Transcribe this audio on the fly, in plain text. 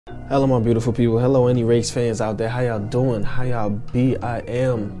Hello, my beautiful people. Hello, any race fans out there. How y'all doing? How y'all be? I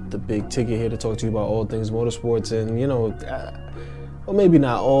am the Big Ticket here to talk to you about all things motorsports, and well, maybe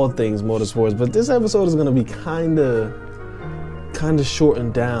not all things motorsports, but this episode is gonna be kind of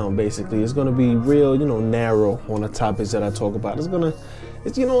shortened down. Basically, it's gonna be real, narrow on the topics that I talk about. There's gonna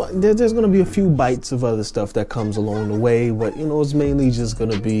be a few bites of other stuff that comes along the way, but it's mainly just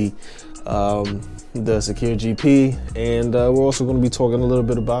gonna be the Sakhir GP, and we're also going to be talking a little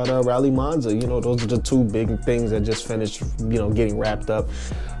bit about Rally Monza. Those are the two big things that just finished, getting wrapped up.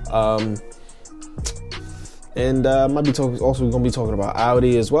 And might be also going to be talking about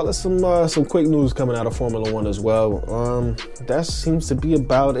Audi, as well as some quick news coming out of Formula One as well. That seems to be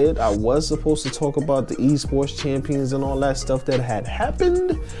about it. I was supposed to talk about the esports champions and all that stuff that had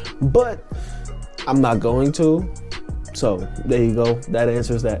happened, but I'm not going to. So there you go. That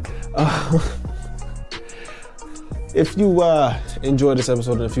answers that. If you enjoyed this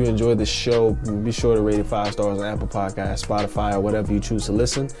episode and if you enjoyed this show, be sure to rate it 5 stars on Apple Podcasts, Spotify, or whatever you choose to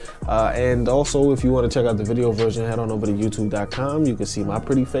listen. And also, if you want to check out the video version, head on over to youtube.com. You can see my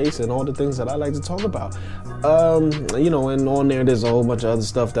pretty face and all the things that I like to talk about. And on there, there's a whole bunch of other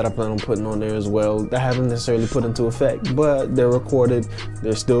stuff that I plan on putting on there as well that haven't necessarily put into effect, but they're recorded.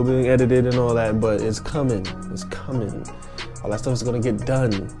 They're still being edited and all that, but it's coming. It's coming. All that stuff is going to get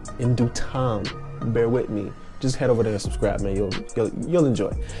done in due time. Bear with me. Just head over there and subscribe, man. You'll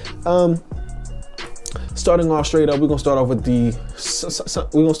enjoy. Starting off straight up, we're gonna start off with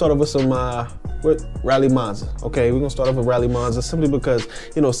with Rally Monza. Okay, we're gonna start off with Rally Monza simply because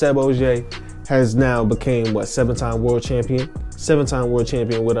Seb Ogier has now became 7-time world champion, 7-time world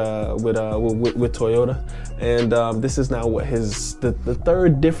champion with Toyota, and this is now the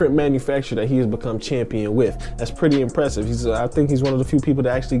third different manufacturer that he has become champion with. That's pretty impressive. I think he's one of the few people to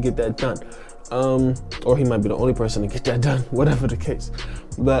actually get that done. Or he might be the only person to get that done, whatever the case.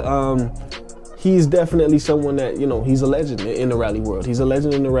 But he's definitely someone that, he's a legend in the rally world. He's a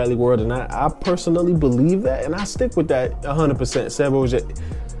legend in the rally world, and I personally believe that, and I stick with that 100%.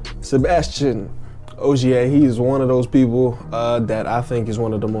 Sebastian Ogier, he's one of those people that I think is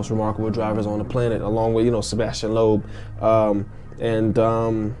one of the most remarkable drivers on the planet, along with, Sebastian Loeb,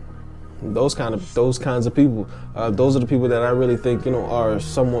 and those kinds of people. Those are the people that I really think are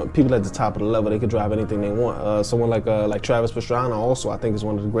people at the top of the level. They could drive anything they want. Someone like Travis Pastrana also I think is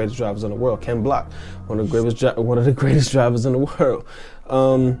one of the greatest drivers in the world. Ken Block, one of the greatest drivers in the world.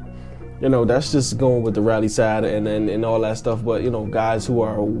 That's just going with the rally side and all that stuff. But guys who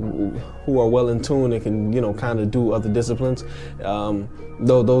are well in tune and can kind of do other disciplines.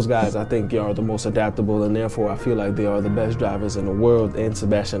 Those guys I think are the most adaptable, and therefore I feel like they are the best drivers in the world. And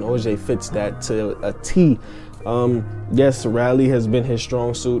Sebastian Ogier fits that to a T. Yes, rally has been his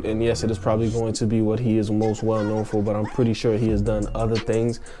strong suit, and yes, it is probably going to be what he is most well known for, but I'm pretty sure he has done other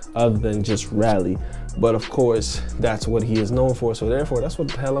things other than just rally. But of course, that's what he is known for, so therefore that's what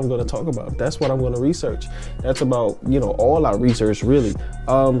the hell I'm going to talk about. That's what I'm going to research. That's about, all our research, really.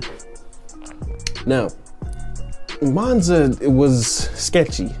 Now, Monza, it was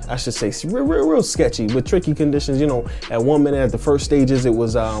sketchy, I should say, real sketchy with tricky conditions. At 1 minute at the first stages, it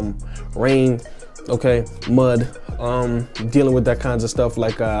was rain, okay, mud, dealing with that kinds of stuff.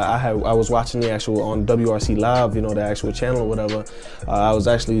 Like I was watching the actual on WRC Live, the actual channel or whatever. I was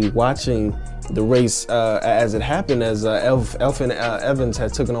actually watching the race as it happened, as Elfyn Evans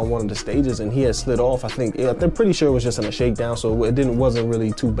had taken on one of the stages and he had slid off. I'm pretty sure it was just in a shakedown, so it wasn't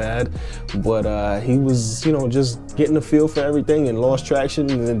really too bad. But he was, just getting a feel for everything and lost traction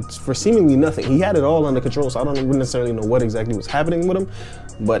and for seemingly nothing. He had it all under control, so I don't necessarily know what exactly was happening with him.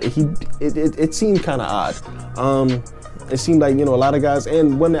 But it seemed kind of odd. It seemed like, a lot of guys,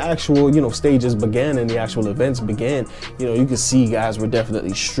 and when the actual, stages began and the actual events began, you could see guys were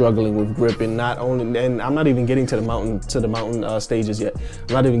definitely struggling with grip, and and I'm not even getting to the mountain stages yet.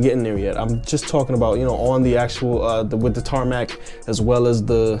 I'm not even getting there yet. I'm just talking about, on the actual, with the tarmac, as well as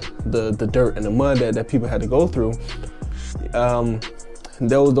the dirt and the mud that people had to go through.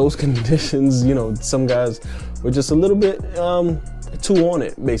 Those conditions, some guys were just a little bit, too on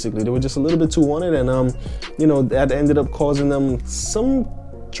it, basically. They were just a little bit too on it, and that ended up causing them some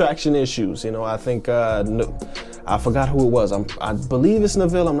traction issues. I think I forgot who it was. I believe it's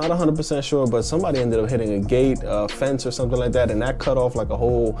Neville. I'm not 100% sure, but somebody ended up hitting a gate, fence or something like that, and that cut off like a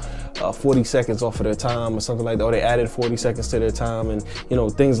whole 40 seconds off of their time or something like that. Or they added 40 seconds to their time, and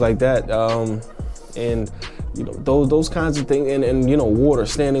things like that. And you know, those kinds of things, and you know, water,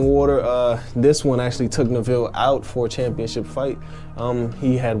 standing water. This one actually took Neville out for a championship fight.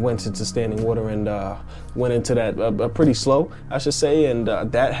 He had went into standing water and went into that pretty slow, I should say, and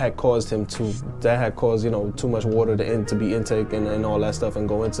that had caused you know, too much water to be intake and all that stuff, and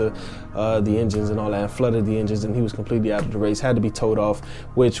go into the engines and all that, and flooded the engines, and he was completely out of the race. Had to be towed off,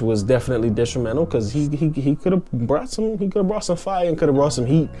 which was definitely detrimental, because he could have brought some fire and could have brought some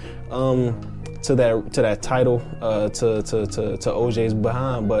heat to that title to OJ's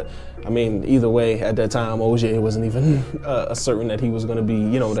behind. But I mean, either way, at that time, OJ wasn't even certain that he was going to be,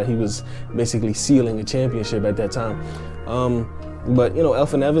 you know, that he was basically sealing a championship at that time. But you know,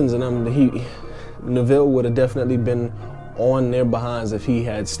 Elfin Evans and Neville would have definitely been on their behinds if he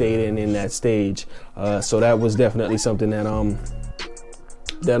had stayed in that stage. So that was definitely something that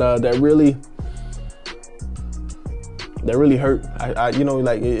really hurt. You know,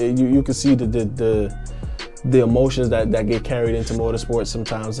 like you could see the emotions that get carried into motorsports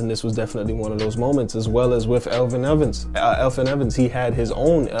sometimes, and this was definitely one of those moments, as well as with Elfin Evans. He had his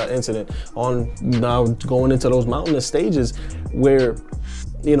own incident on now going into those mountainous stages where,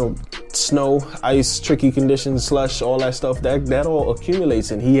 you know, snow, ice, tricky conditions, slush, all that stuff, that all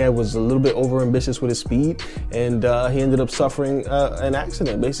accumulates, and he was a little bit over ambitious with his speed, and he ended up suffering an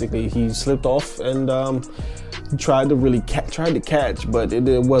accident. Basically, he slipped off and tried to catch, but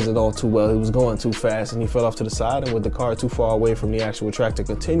it wasn't all too well. He was going too fast, and he fell off to the side, and with the car too far away from the actual track to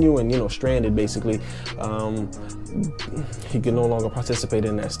continue, and, you know, stranded basically, he could no longer participate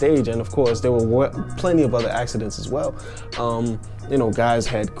in that stage. And of course, there were plenty of other accidents as well. You know, guys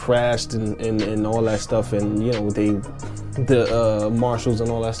had crashed and all that stuff, and you know, the marshals and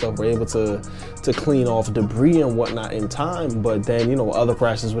all that stuff were able to clean off debris and whatnot in time. But then, you know, other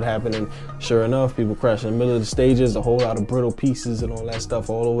crashes would happen, and sure enough, people crashed in the middle of the stages, a whole lot of brittle pieces and all that stuff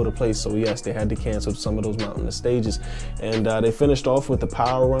all over the place. So yes, they had to cancel some of those mountainous stages, and they finished off with the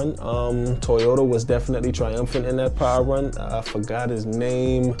power run. Toyota was definitely triumphant in that power run. I forgot his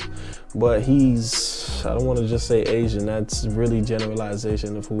name, but I don't want to just say Asian, that's really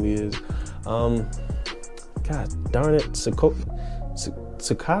generalization of who he is. God darn it,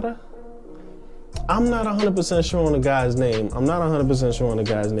 Sakata? I'm not 100% sure on the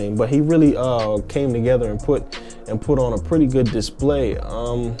guy's name. But he really came together and put on a pretty good display.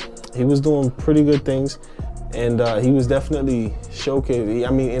 He was doing pretty good things, and he was definitely showcasing.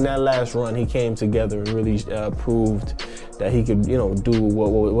 I mean, in that last run, he came together and really proved that he could, you know, do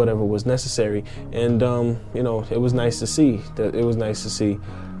whatever was necessary. And you know, it was nice to see.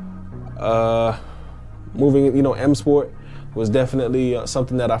 Moving, you know, M Sport was definitely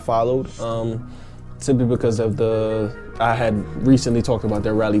something that I followed, simply because of I had recently talked about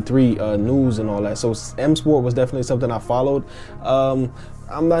their Rally 3 news and all that. So M Sport was definitely something I followed.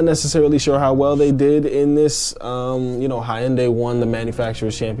 I'm not necessarily sure how well they did in this. You know, Hyundai won the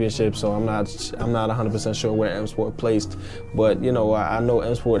Manufacturers Championship, so I'm not 100% sure where M Sport placed. But you know, I know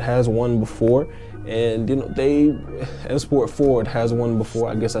M Sport has won before, and you know, M Sport Ford has won before.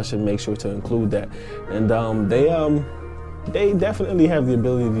 I guess I should make sure to include that. And they definitely have the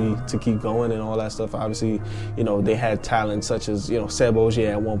ability to keep going and all that stuff. Obviously, you know, they had talent such as, you know, Seb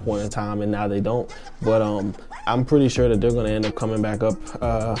Ogier at one point in time, and now they don't. But I'm pretty sure that they're going to end up coming back up,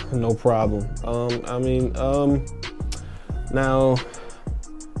 no problem. Now,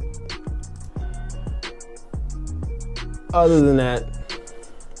 other than that,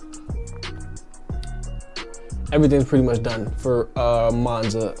 everything's pretty much done for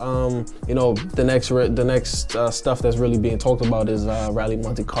Monza. You know, the next stuff that's really being talked about is Rally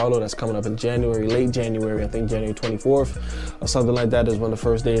Monte Carlo. That's coming up in January, late January. I think January 24th or something like that is when the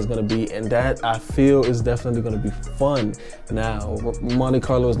first day is going to be, and that I feel is definitely going to be fun. Now, Monte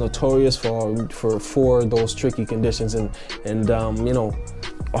Carlo is notorious for those tricky conditions, and you know,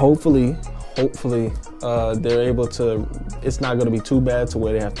 hopefully they're able to, it's not going to be too bad to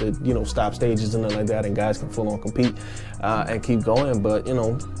where they have to, you know, stop stages and nothing like that, and guys can full on compete and keep going. But you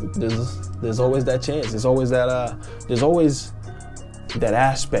know, there's always that chance. There's always that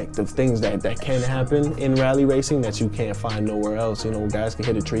aspect of things that can happen in rally racing that you can't find nowhere else. You know, guys can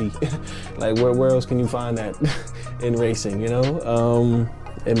hit a tree. Like where else can you find that in racing, you know?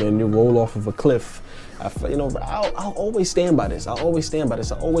 And then you roll off of a cliff. You know, I'll always stand by this. I always say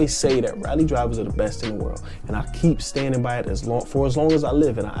that rally drivers are the best in the world, and I keep standing by it for as long as I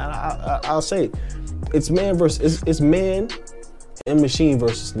live. And I'll say it's man and machine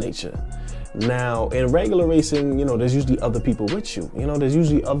versus nature. Now, in regular racing, you know, there's usually other people with you. You know, there's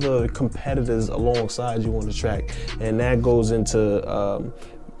usually other competitors alongside you on the track, and that goes into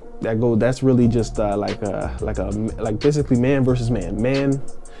that's really just like basically man versus man. Man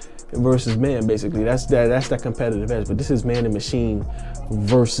versus man, basically. That's that competitive edge. But this is man and machine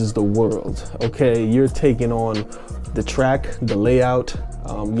versus the world. Okay, you're taking on the track, the layout.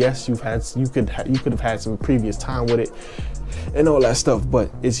 Yes, you could have had some previous time with it and all that stuff,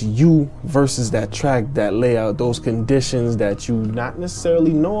 but it's you versus that track, that layout, those conditions that you not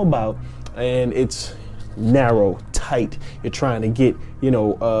necessarily know about, and it's narrow, tight. You're trying to get,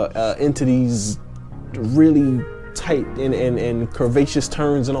 into these really tight and curvaceous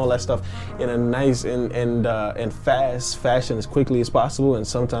turns and all that stuff in a nice and fast fashion as quickly as possible. And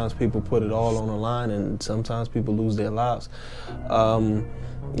sometimes people put it all on the line, and sometimes people lose their lives.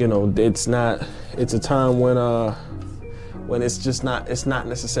 It's a time when it's not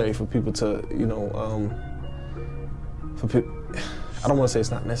necessary for people to, I don't want to say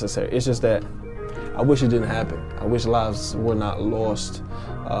it's not necessary. It's just that I wish it didn't happen. I wish lives were not lost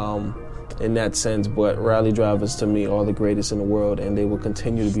in that sense. But rally drivers, to me, are the greatest in the world, and they will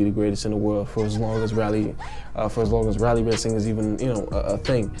continue to be the greatest in the world for as long as rally racing is even a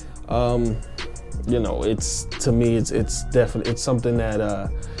thing. It's, to me, it's definitely, it's something that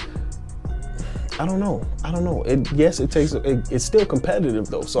I don't know. It's still competitive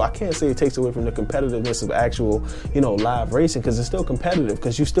though, so I can't say it takes away from the competitiveness of actual, live racing, because it's still competitive,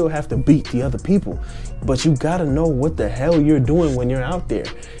 because you still have to beat the other people. But you gotta know what the hell you're doing when you're out there.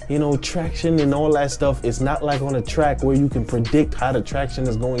 Traction and all that stuff. It's not like on a track where you can predict how the traction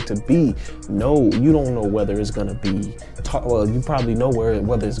is going to be. No, you don't know whether it's gonna be, you probably know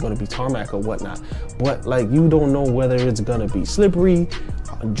whether it's gonna be tarmac or whatnot, but you don't know whether it's gonna be slippery,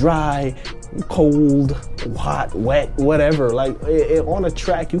 dry, cold, hot, wet, whatever. On a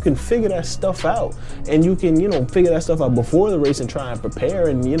track, you can figure that stuff out, and you can figure that stuff out before the race and try and prepare.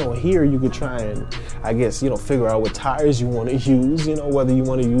 And here you could try and, I guess, figure out what tires you want to use, whether you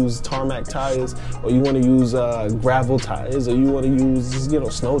want to use tarmac tires, or you want to use gravel tires, or you want to use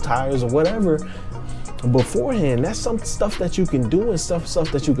snow tires, or whatever beforehand. That's some stuff that you can do, and stuff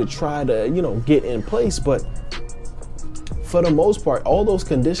that you could try to get in place. But for the most part, all those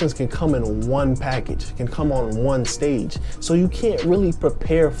conditions can come in one package, can come on one stage. So you can't really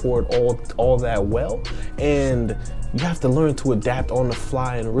prepare for it all that well. And you have to learn to adapt on the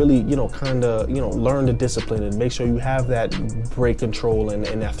fly, and really, learn the discipline, and make sure you have that brake control and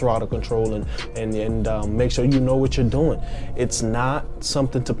that throttle control, and make sure you know what you're doing. It's not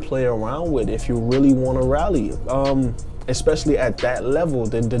something to play around with if you really want to rally. Especially at that level,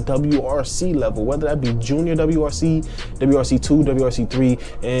 the WRC level, whether that be junior WRC, WRC2, WRC3,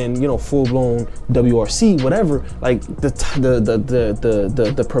 and full-blown WRC, whatever, the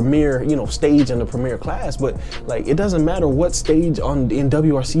premier stage and the premier class. But it doesn't matter what stage in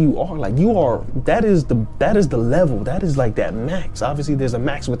WRC you are. That is the level. That is that max. Obviously, there's a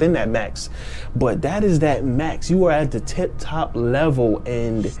max within that max, but that is that max. You are at the tip-top level,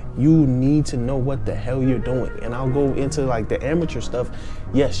 and you need to know what the hell you're doing. And I'll go into the amateur stuff.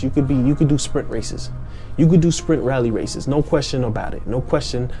 Yes, you could do sprint races. You could do sprint rally races. No question about it. No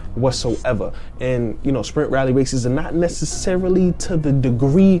question whatsoever. And sprint rally races are not necessarily to the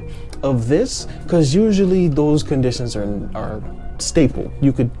degree of this, because usually those conditions are staple.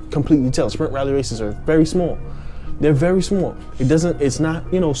 You could completely tell. Sprint rally races are very small. They're very small. It's not,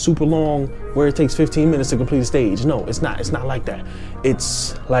 super long where it takes 15 minutes to complete a stage. No, it's not. It's not like that.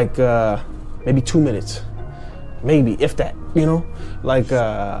 It's maybe 2 minutes. Maybe, if that,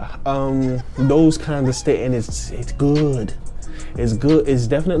 those kinds of and it's good. It's good. It's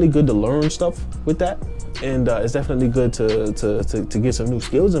definitely good to learn stuff with that, and it's definitely good to get some new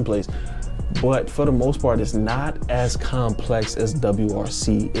skills in place. But for the most part, it's not as complex as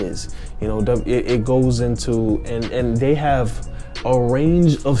WRC is. It goes into, and they have a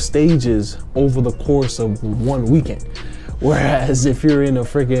range of stages over the course of one weekend. Whereas if you're in a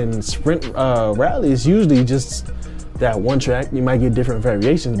freaking sprint rally, it's usually just that one track. You might get different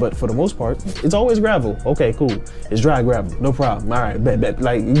variations, but for the most part, it's always gravel. Okay, cool. It's dry gravel, no problem. All right, bet.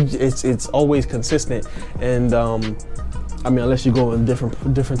 It's always consistent, and unless you go in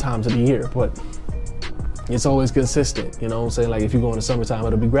different times of the year, but it's always consistent. You know what I'm saying? If you go in the summertime,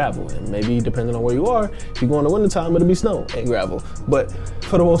 it'll be gravel, and maybe depending on where you are, if you go in the wintertime, it'll be snow and gravel. But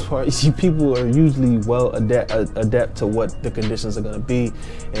for the most part, people are usually well adept to what the conditions are going to be.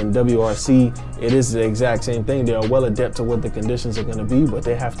 In WRC, it is the exact same thing. They are well adept to what the conditions are going to be, but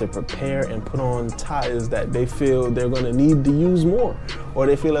they have to prepare and put on tires that they feel they're going to need to use more, or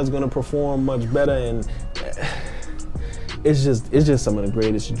they feel that's going to perform much better. And it's just some of the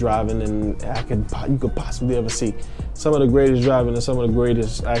greatest driving and you could possibly ever see. Some of the greatest driving and some of the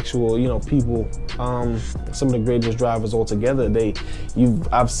greatest actual, people, some of the greatest drivers altogether.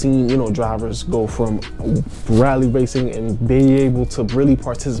 I've seen, drivers go from rally racing and be able to really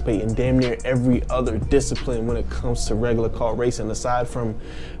participate in damn near every other discipline when it comes to regular car racing, aside from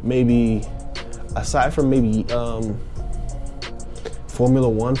maybe Formula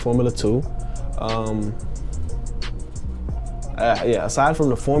One, Formula Two. Aside from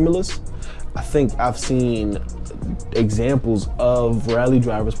the formulas, I think I've seen examples of rally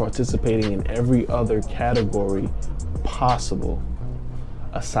drivers participating in every other category possible,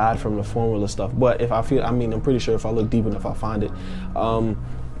 aside from the formula stuff. But I'm pretty sure if I look deep enough, I'll find it.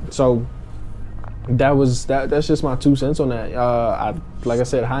 So that's just my 2 cents on that. Like I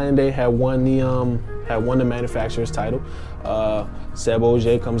said, Hyundai had won the manufacturer's title. Seb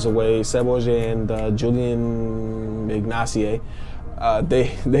Ogier comes away. Seb Ogier and Julian Ignacier,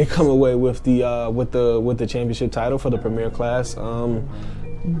 they come away with the championship title for the Premier class.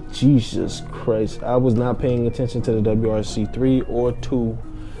 Jesus Christ, I was not paying attention to the WRC 3 or 2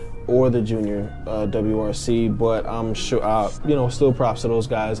 or the junior WRC, but I'm sure, still props to those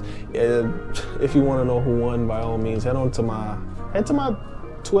guys. If you want to know who won, by all means, head to my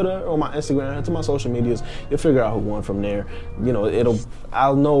Twitter or my Instagram, head to my social medias. You'll figure out who won from there.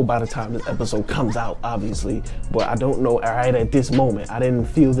 I'll know by the time this episode comes out, obviously, but I don't know right at this moment. I didn't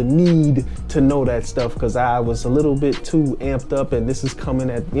feel the need to know that stuff because I was a little bit too amped up, and this is coming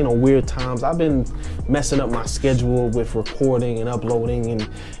at, weird times. I've been messing up my schedule with recording and uploading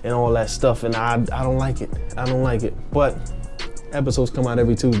and all that stuff, and I don't like it. But episodes come out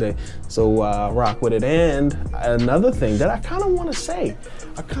every Tuesday, so rock with it. And another thing that I kind of want to say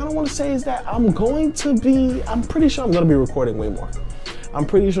is that I'm pretty sure I'm going to be recording way more. I'm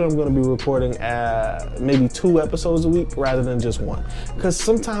pretty sure I'm going to be recording maybe 2 episodes a week rather than just 1. Because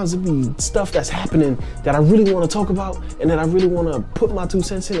sometimes it be stuff that's happening that I really want to talk about and that I really want to put my 2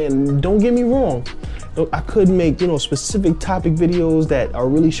 cents in. And don't get me wrong, I could make, specific topic videos that are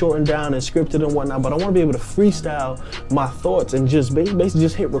really shortened down and scripted and whatnot, but I want to be able to freestyle my thoughts and just basically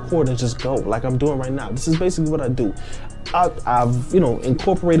just hit record and just go like I'm doing right now. This is basically what I do. I've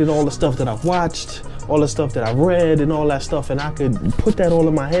incorporated all the stuff that I've watched, all the stuff that I've read and all that stuff, and I could put that all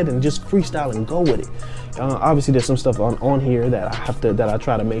in my head and just freestyle and go with it. Obviously there's some stuff on here that I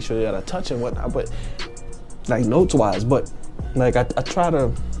try to make sure that I touch and whatnot, but like notes wise, but like I try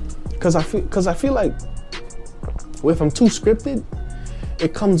to, cause I feel like if I'm too scripted,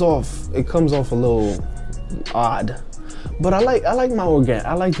 it comes off a little odd. But I like the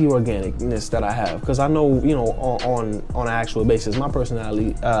organicness that I have, because I know, on an actual basis, my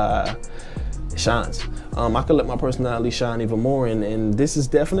personality shines. I could let my personality shine even more, and this is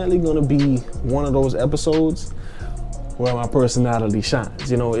definitely going to be one of those episodes where my personality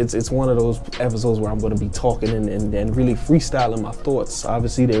shines. It's one of those episodes where I'm going to be talking and really freestyling my thoughts.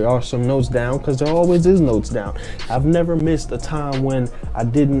 Obviously, there are some notes down, because there always is notes down. I've never missed a time when I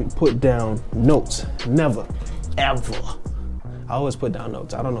didn't put down notes. Never, ever. I always put down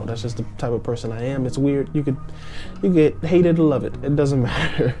notes. I don't know. That's just the type of person I am. It's weird. You get hated or love it. It doesn't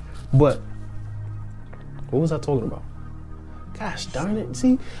matter. But what was I talking about? Gosh darn it.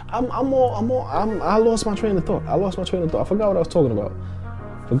 See, I lost my train of thought. I forgot what I was talking about.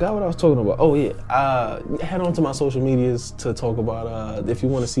 Oh yeah. Head on to my social medias to talk about if you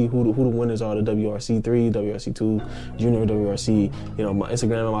want to see who the winners are, the WRC 3, WRC 2, Junior WRC, my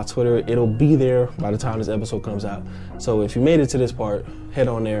Instagram and my Twitter. It'll be there by the time this episode comes out. So if you made it to this part, head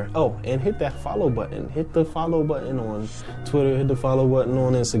on there. Oh, and hit that follow button. Hit the follow button on Twitter, hit the follow button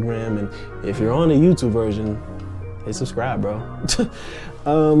on Instagram, and if you're on the YouTube version, hit subscribe, bro.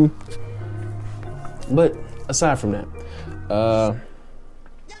 But aside from that,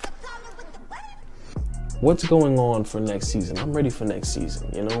 what's going on for next season? I'm ready for next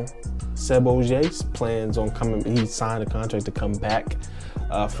season, Seb Ogier plans on coming. He signed a contract to come back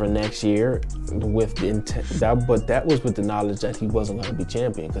for next year with the intent, but that was with the knowledge that he wasn't going to be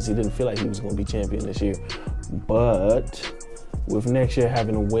champion, because he didn't feel like he was going to be champion this year. But with next year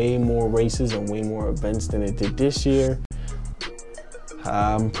having way more races and way more events than it did this year,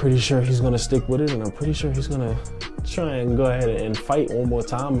 I'm pretty sure he's going to stick with it, and I'm pretty sure he's going to try and go ahead and fight one more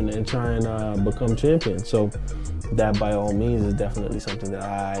time and then try and become champion. So that, by all means, is definitely something that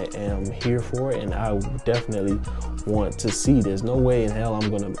I am here for, and I definitely want to see. There's no way in hell I'm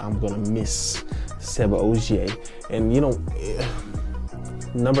gonna miss Seb Ogier. And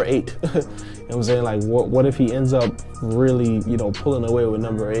number 8. I'm saying, like, what if he ends up really, pulling away with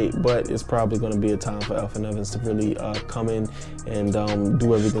number 8? But it's probably going to be a time for Elfyn Evans to really come in and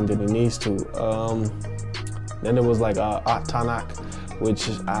do everything that he needs to. Then there was like Tanak, which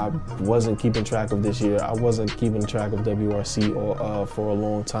I wasn't keeping track of this year. I wasn't keeping track of WRC or for a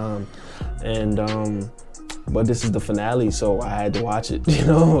long time, and but this is the finale, so I had to watch it. You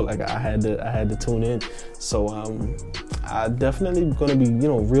know, like I had to tune in. So I definitely gonna be, you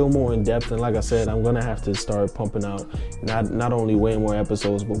know, real more in depth, and like I said, I'm gonna have to start pumping out not only way more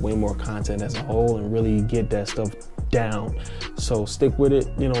episodes, but way more content as a whole, and really get that stuff down. So stick with it.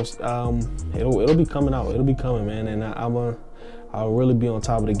 You know, it'll be coming out. It'll be coming, man, and I'll really be on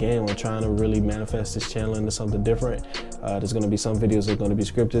top of the game. I'm trying to really manifest this channel into something different. There's gonna be some videos that are gonna be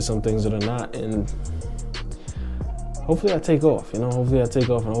scripted, some things that are not, and hopefully I take off, you know, hopefully I take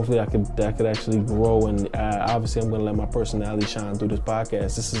off, and hopefully I could actually grow. And obviously I'm going to let my personality shine through this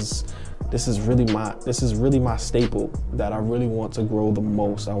podcast. This is really my staple that I really want to grow the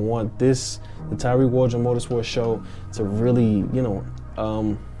most. I want the Tyree Wardrobe Motorsports show to really, you know,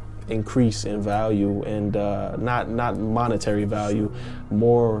 increase in value, and not monetary value,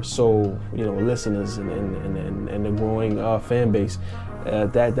 more so, you know, listeners and the growing fan base.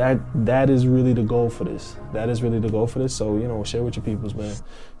 That is really the goal for this. That is really the goal for this. So, you know, share with your peoples, man.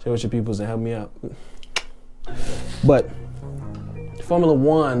 Share with your peoples and help me out. But Formula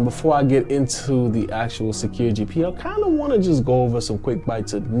One, before I get into the actual Secure GP, I kind of want to just go over some quick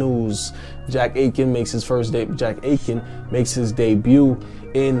bites of news. Jack Aitken makes his debut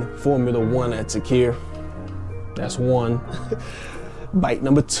in Formula One at Secure. That's one. Bite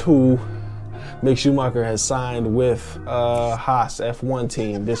number two. Mick Schumacher has signed with Haas F1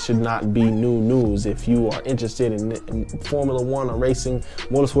 team. This should not be new news. If you are interested in Formula One or racing,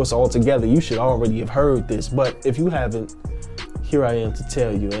 motorsports altogether, you should already have heard this. But if you haven't, here I am to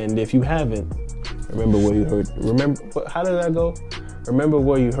tell you. And if you haven't, remember where you heard. Remember, how did that go? Remember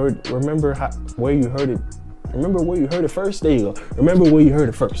where you heard. Remember where you heard it. Remember where you heard it first. There you go. Remember where you heard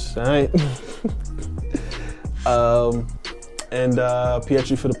it first. All right. And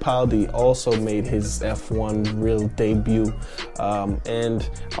Pietro Fittipaldi also made his F1 real debut. And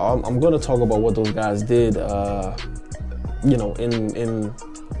I'm going to talk about what those guys did, you know, in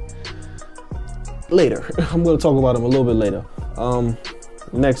later. I'm going to talk about them a little bit later.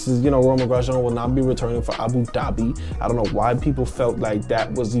 Next is, you know, Romain Grosjean will not be returning for Abu Dhabi. I don't know why people felt like that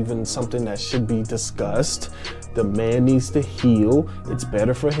was even something that should be discussed. The man needs to heal. It's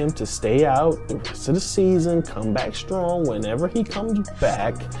better for him to stay out the rest of the season, come back strong whenever he comes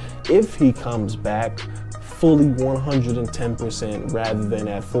back, if he comes back fully 110% rather than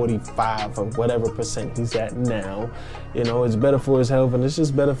at 45 or whatever percent he's at now. You know, it's better for his health, and it's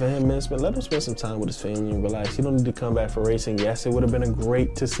just better for him, man. Let him spend some time with his family and relax. He don't need to come back for racing. Yes, it would have been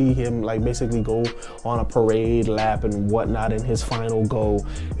great to see him like basically go on a parade lap and whatnot in his final go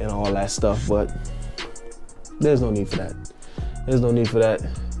and all that stuff, but there's no need for that. There's no need for that.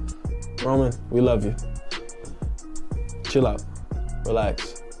 Roman, we love you. Chill out,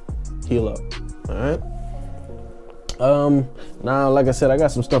 relax, heal up, all right? Now, like I said, I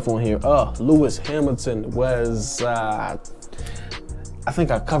got some stuff on here. Lewis Hamilton was, I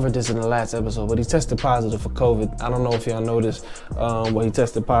think I covered this in the last episode, but he tested positive for COVID. I don't know if y'all noticed, but he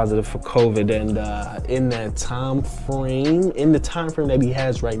tested positive for COVID, and in that time frame, that he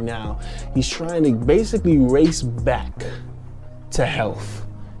has right now, he's trying to basically race back to health.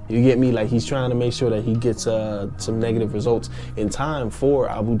 You get me? Like, he's trying to make sure that he gets some negative results in time for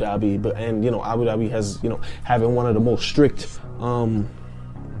Abu Dhabi. But, and, you know, Abu Dhabi has, you know, having one of the most strict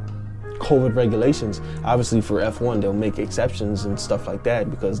COVID regulations. Obviously for F1, they'll make exceptions and stuff like that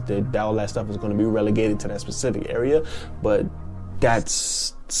because all that stuff is going to be relegated to that specific area. But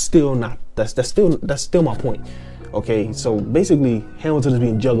that's still not, that's still my point. Okay, so basically Hamilton is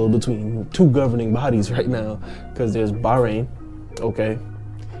being juggled between two governing bodies right now because there's Bahrain, okay,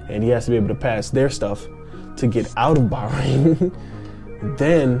 and he has to be able to pass their stuff to get out of Bahrain.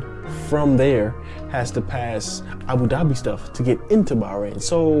 Then from there has to pass Abu Dhabi stuff to get into Bahrain.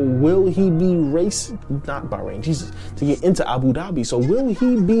 So will he be to get into Abu Dhabi? So will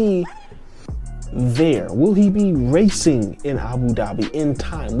he be there? Will he be racing in Abu Dhabi in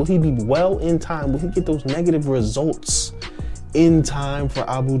time? Will he be well in time? Will he get those negative results in time for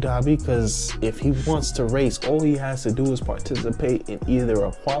Abu Dhabi? Because if he wants to race, all he has to do is participate in either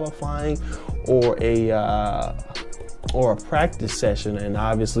a qualifying or a practice session, and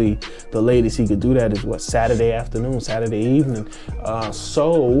obviously the latest he could do that is what, Saturday afternoon, Saturday evening.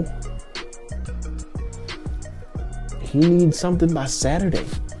 So he needs something by Saturday.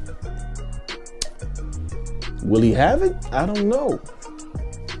 Will he have it? I don't know.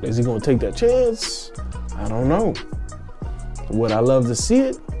 Is he gonna take that chance? I don't know. Would I love to see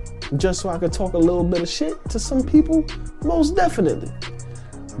it just so I could talk a little bit of shit to some people? Most definitely.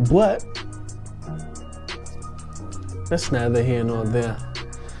 But That's neither here nor there.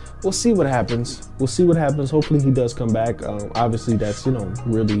 We'll see what happens. We'll see what happens. Hopefully he does come back. Obviously that's,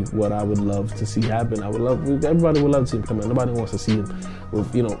 really what I would love to see happen. Everybody would love to see him come back. Nobody wants to see him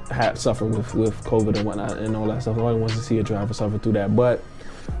with, suffer with COVID and whatnot and all that stuff. Nobody wants to see a driver suffer through that. But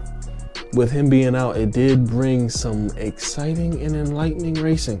with him being out, it did bring some exciting and enlightening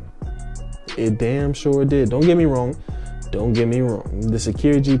racing. It damn sure did. Don't get me wrong. The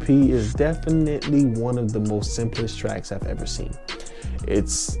Sakir GP is definitely one of the most simplest tracks I've ever seen.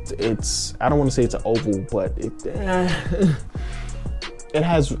 It's I don't want to say it's an oval, but it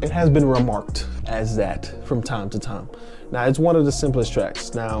has been remarked as that from time to time. Now it's one of the simplest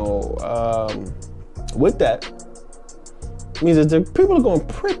tracks. Now with that means that the people are going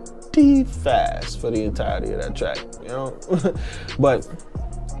pretty fast for the entirety of that track, but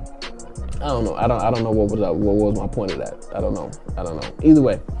I don't know. I don't know what was my point of that. I don't know. Either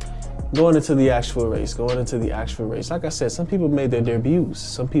way, going into the actual race. Like I said, some people made their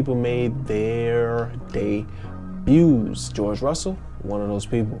debuts. George Russell, one of those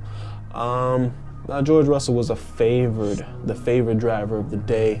people. Now George Russell was the favored driver of the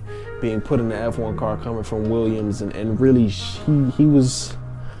day, being put in the F1 car coming from Williams, and really he was,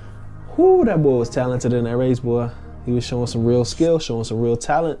 that boy was talented in that race, boy. He was showing some real skill, showing some real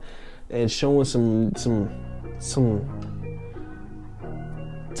talent, and showing some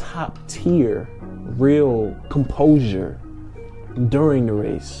top tier real composure during the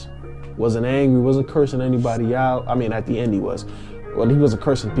race. Wasn't angry, wasn't cursing anybody out. I mean, at the end he was. Well, he wasn't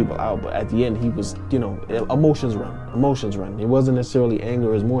cursing people out, but at the end he was, emotions run. It wasn't necessarily anger,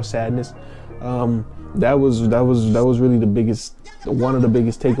 it was more sadness. That was really one of the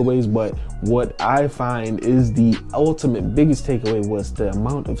biggest takeaways. But what I find is the ultimate biggest takeaway was the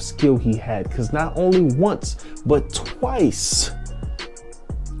amount of skill he had, because not only once but twice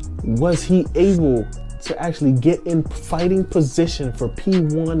was he able to actually get in fighting position for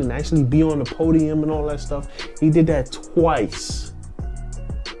P1 and actually be on the podium and all that stuff. He did that twice.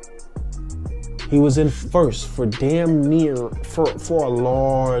 He was in first for damn near, for a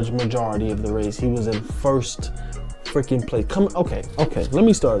large majority of the race. He was in first freaking place. Okay, let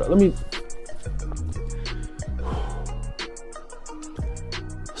me start.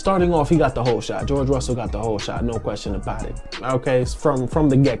 Starting off, he got the whole shot. George Russell got the whole shot, no question about it. Okay, from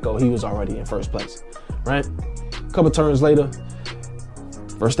the get-go, he was already in first place, right? A couple turns later,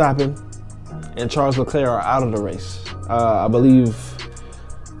 Verstappen and Charles Leclerc are out of the race. I believe,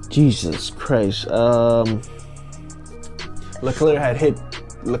 Jesus Christ, Leclerc had hit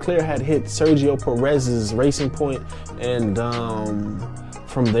Sergio Perez's Racing Point, and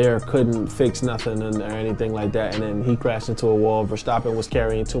from there couldn't fix nothing or anything like that, and then he crashed into a wall. Verstappen was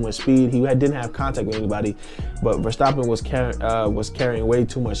carrying too much speed. He didn't have contact with anybody, but Verstappen was carrying way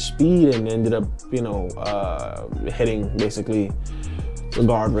too much speed and ended up, hitting basically the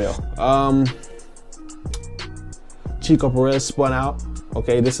guardrail. Checo Perez spun out.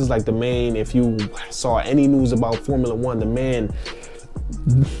 Okay, this is like the main, if you saw any news about Formula One, the man,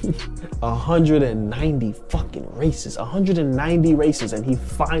 190 fucking races, 190 races, and he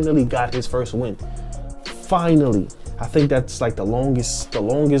finally got his first win. Finally. I think that's like the longest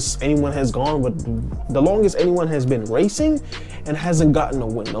anyone has gone, but the longest anyone has been racing and hasn't gotten a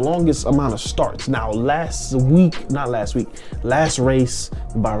win. The longest amount of starts. Now, last race,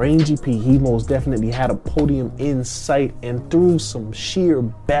 Bahrain GP, he most definitely had a podium in sight, and through some sheer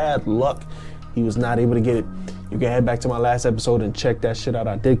bad luck, he was not able to get it. You can head back to my last episode and check that shit out.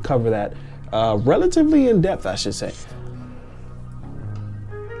 I did cover that relatively in depth, I should say.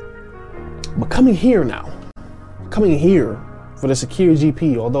 But coming here for the Sakir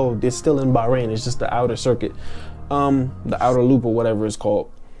GP, although it's still in Bahrain, it's just the outer circuit, the outer loop or whatever it's called.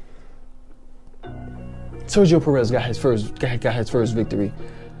 Sergio Perez got his first victory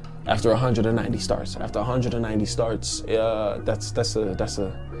after 190 starts. After 190 starts,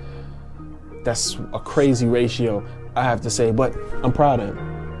 that's a crazy ratio, I have to say, but I'm proud of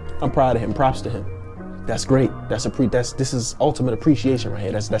him. Props to him. That's great. This is ultimate appreciation right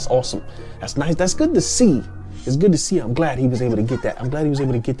here. That's awesome. That's nice. That's good to see. It's good to see. I'm glad he was able to get that.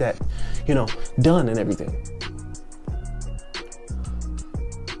 Done and everything.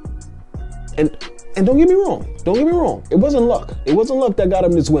 And don't get me wrong. It wasn't luck. It wasn't luck that got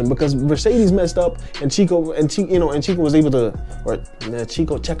him this win, because Mercedes messed up and Checo was able to, or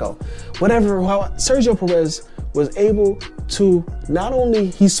Checo, whatever. Sergio Perez was able to, not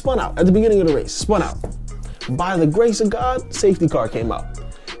only he spun out at the beginning of the race, by the grace of God, safety car came out.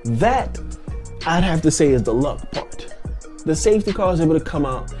 That I'd have to say is the luck part. The safety car was able to come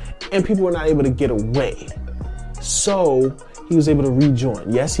out and people were not able to get away. So he was able to rejoin.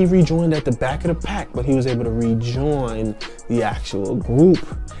 Yes, he rejoined at the back of the pack, but he was able to rejoin the actual group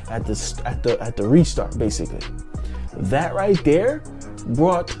at the restart, basically. That right there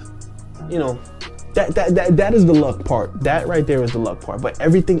brought, you know, that is the luck part. That right there is the luck part. But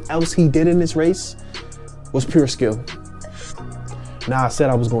everything else he did in this race was pure skill. Now, I said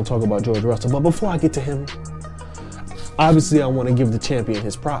I was going to talk about George Russell, but before I get to him, obviously I want to give the champion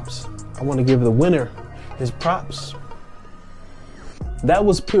his props. I want to give the winner his props. That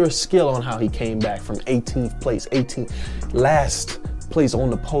was pure skill on how he came back from 18th place, last place on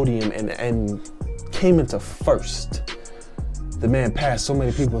the podium, and came into first. The man passed so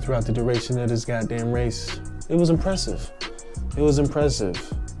many people throughout the duration of this goddamn race. It was impressive. It was impressive.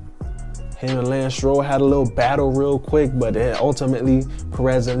 Him and Lance Stroll had a little battle real quick, but ultimately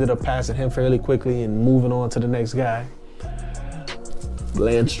Perez ended up passing him fairly quickly and moving on to the next guy.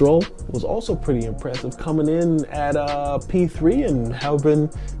 Lance Stroll was also pretty impressive, coming in at P3 and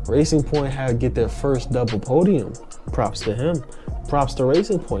helping Racing Point get their first double podium. Props to him. Props to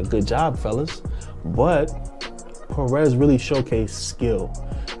Racing Point. Good job, fellas. But Perez really showcased skill.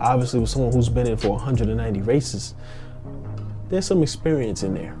 Obviously, with someone who's been in for 190 races, there's some experience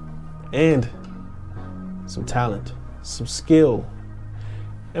in there. And some talent, some skill.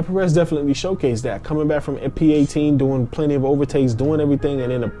 And Perez definitely showcased that, coming back from P18, doing plenty of overtakes, doing everything,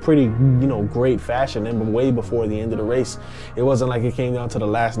 and in a pretty, great fashion, and way before the end of the race. It wasn't like it came down to the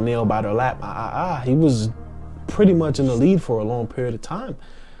last nail biter lap. He was pretty much in the lead for a long period of time.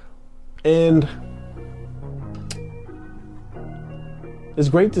 And it's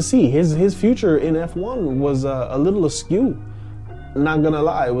great to see. His future in F1 was a little askew. Not gonna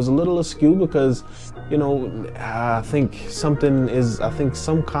lie, it was a little askew because, I think some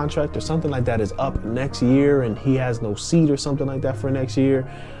contract or something like that is up next year, and he has no seat or something like that for next year.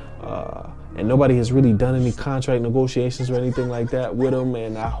 And nobody has really done any contract negotiations or anything like that with him.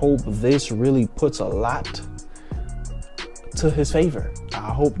 And I hope this really puts a lot to his favor.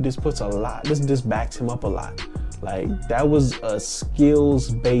 I hope this puts a lot. This backs him up a lot. Like, that was a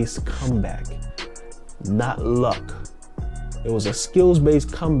skills-based comeback, not luck. It was a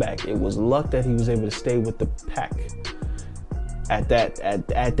skills-based comeback. It was luck that he was able to stay with the pack at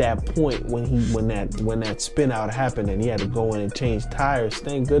that point when that spin out happened and he had to go in and change tires.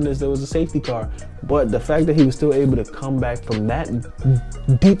 Thank goodness there was a safety car. But the fact that he was still able to come back from that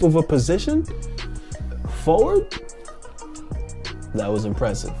deep of a position forward, that was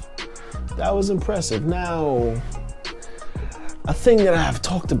impressive. That was impressive. Now, a thing that I have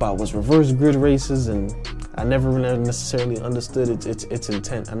talked about was reverse grid races, and I never necessarily understood its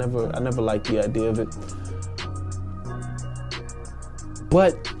intent. I never liked the idea of it.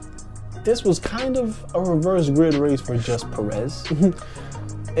 But this was kind of a reverse grid race for just Perez.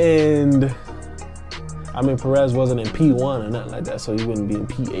 And I mean, Perez wasn't in P1 or nothing like that, so he wouldn't be in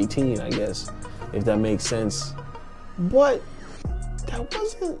P18, I guess, if that makes sense. But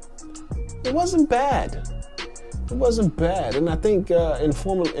it wasn't bad. It wasn't bad. And I think in either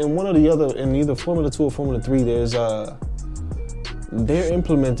Formula 2 or Formula 3, they're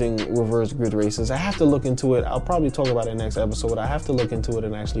implementing reverse grid races. I have to look into it. I'll probably talk about it next episode. I have to look into it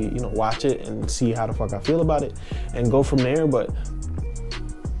and actually, watch it and see how the fuck I feel about it and go from there. But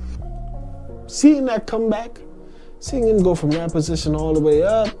seeing that comeback, seeing him go from that position all the way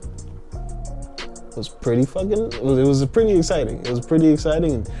up, was pretty fucking. It was pretty exciting. It was pretty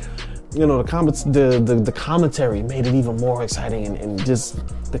exciting. And, the commentary made it even more exciting, and just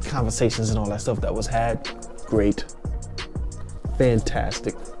the conversations and all that stuff that was had. Great.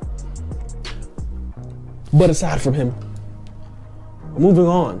 Fantastic. But aside from him, moving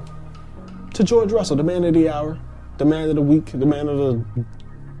on to George Russell, the man of the hour, the man of the week, the man of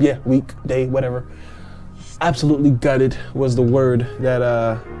the week, day, whatever. Absolutely gutted was the word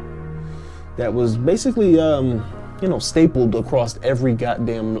that was basically stapled across every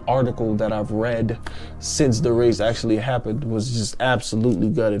goddamn article that I've read since the race actually happened. Was just absolutely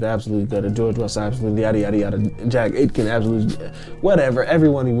gutted. George Russell, absolutely yada yada yada. Jack Aitken, absolutely whatever.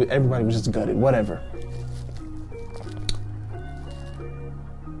 Everybody was just gutted. Whatever.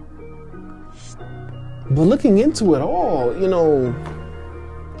 But looking into it all,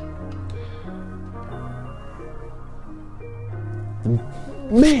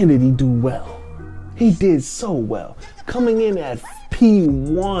 man, did he do well. He did so well. Coming in at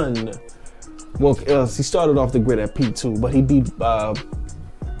P1. Well, he started off the grid at P2, but he beat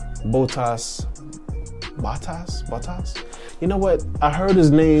Bottas. You know what? I heard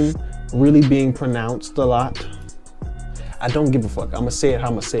his name really being pronounced a lot. I don't give a fuck. I'ma say it how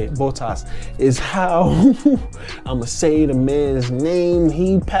I'ma say it. Bottas is how I'ma say the man's name.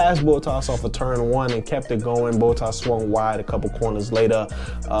 He passed Bottas off of turn 1 and kept it going. Bottas swung wide a couple corners later,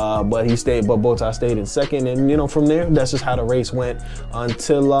 but Bottas stayed in second. And you know, from there, that's just how the race went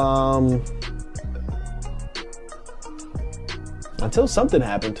until something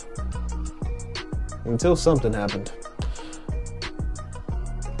happened.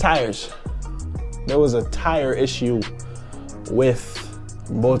 Tires. There was a tire issue with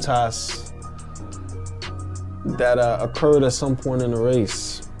Bottas that occurred at some point in the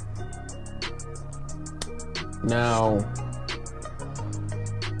race. Now,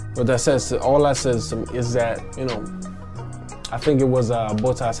 what that says, all that says is that, you know, I think it was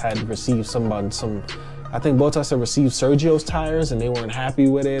Bottas had received I think Bottas had received Sergio's tires and they weren't happy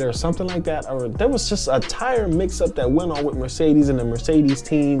with it or something like that. Or there was just a tire mix-up that went on with Mercedes and the Mercedes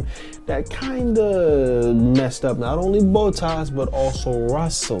team that kind of messed up not only Bottas, but also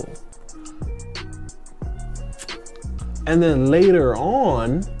Russell. And then later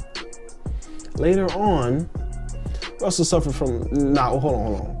on, Russell suffered from, hold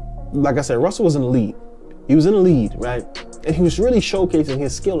on. Like I said, Russell was in the lead. He was in the lead, right? And he was really showcasing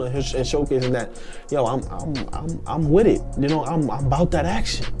his skill and showcasing that, yo, I'm with it. You know, I'm about that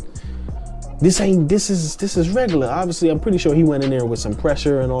action. This is regular. Obviously, I'm pretty sure he went in there with some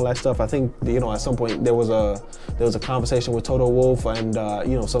pressure and all that stuff. I think, you know, at some point there was a conversation with Toto Wolff, and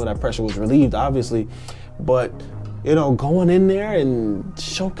you know, some of that pressure was relieved, obviously. But you know, going in there and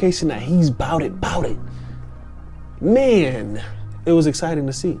showcasing that he's about it. Man, it was exciting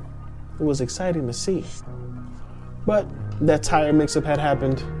to see. But that tire mix-up had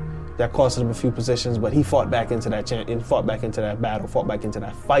happened. That cost him a few positions, but he fought back into that fought back into that battle, fought back into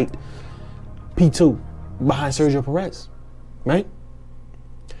that fight. P2 behind Sergio Perez, right?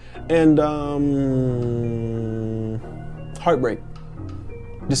 And heartbreak,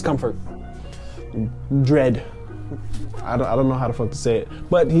 discomfort, dread. I don't know how the fuck to say it,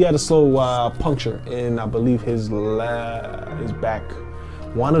 but he had a slow puncture in, I believe, his back,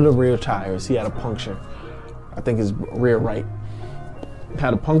 one of the rear tires. He had a puncture. I think his rear right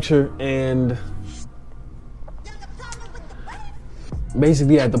had a puncture, and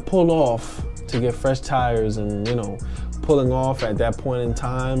basically had to pull off to get fresh tires. And you know, pulling off at that point in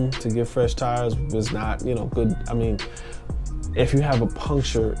time to get fresh tires was not, you know, good. I mean, if you have a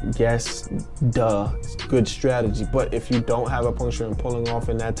puncture, yes, it's good strategy. But if you don't have a puncture and pulling off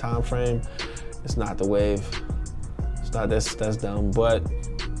in that time frame, it's not the wave. It's not, that's dumb. But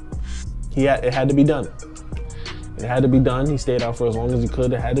it had to be done. It had to be done. He stayed out for as long as he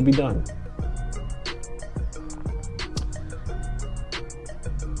could. It had to be done.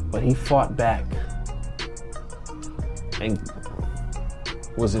 But he fought back and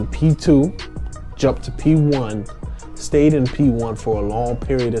was in P2, jumped to P1, stayed in P1 for a long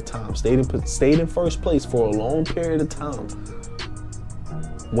period of time, stayed in first place for a long period of time.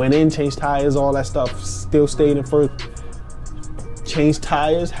 Went in, changed tires, all that stuff, still stayed in first. Changed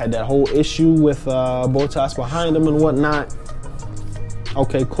tires, had that whole issue with Bottas behind him and whatnot.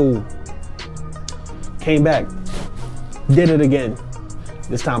 Okay, cool. Came back, did it again.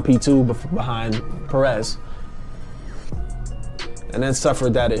 This time P2 behind Perez. And then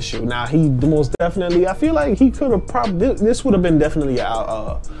suffered that issue. Now he most definitely, I feel like he could have probably, this would have been definitely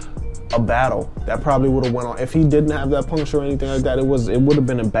a battle that probably would have went on. If he didn't have that puncture or anything like that, it would have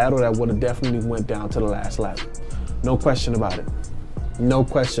been a battle that would have definitely went down to the last lap. No question about it. No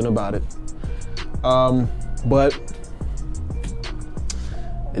question about it. But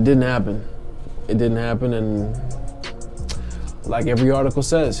it didn't happen. It didn't happen, and like every article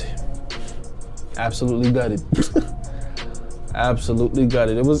says, absolutely gutted. Absolutely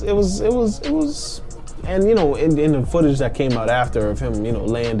gutted. It was, and you know, in the footage that came out after of him, you know,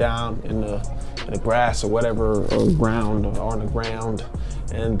 laying down in the grass or whatever, or ground, or on the ground,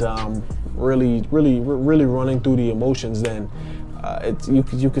 and really running through the emotions. Then you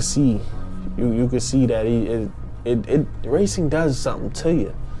could see that racing does something to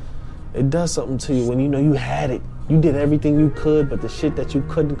you. It does something to you when you know you had it. You did everything you could, but the shit that you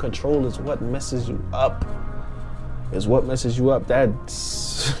couldn't control is what messes you up.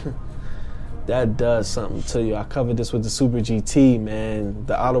 That does something to you. I covered this with the Super GT, man.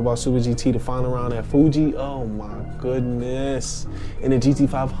 The Autobahn Super GT, the final round at Fuji. Oh my goodness. In the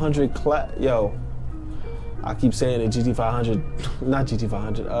GT500 class, yo. I keep saying it, GT500, not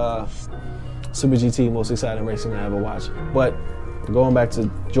GT500, Super GT, most exciting racing I ever watched. But going back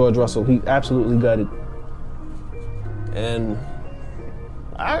to George Russell, he absolutely gutted. And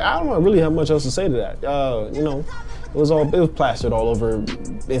I don't really have much else to say to that. You know, it was plastered all over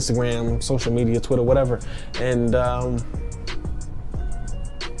Instagram, social media, Twitter, whatever. And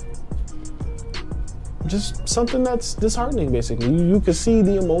just something that's disheartening, basically. You could see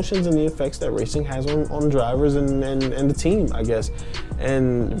the emotions and the effects that racing has on drivers and the team, I guess.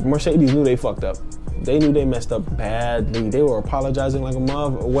 And Mercedes knew they fucked up. They knew they messed up badly. They were apologizing like a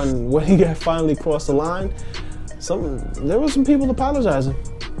mother. When he had finally crossed the line, there were some people apologizing.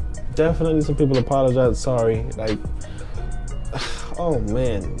 Definitely some people apologized. Sorry, like, oh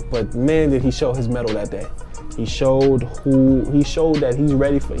man. But man, did he show his mettle that day. He showed that he's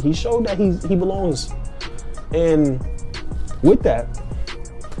ready for it. He showed that he belongs. And with that,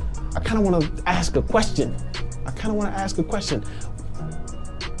 I kind of want to ask a question.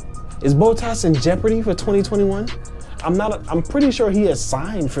 Is Bottas in jeopardy for 2021? I'm pretty sure he has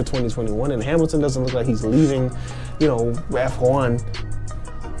signed for 2021, and Hamilton doesn't look like he's leaving, F1.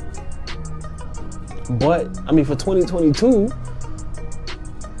 But, I mean, for 2022,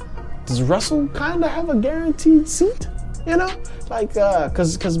 does Russell kind of have a guaranteed seat? Like,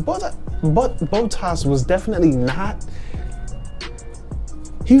 because Bottas was definitely not.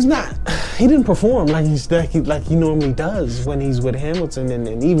 He didn't perform like he normally does when he's with Hamilton,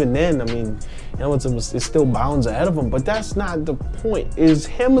 and even then, I mean, Hamilton is still bounds ahead of him. But that's not the point. Is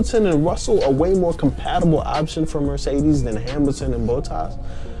Hamilton and Russell a way more compatible option for Mercedes than Hamilton and Bottas?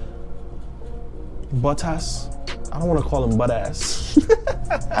 I don't want to call him butt-ass.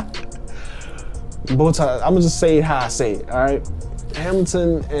 Bottas, I'm gonna just say it how I say it. All right,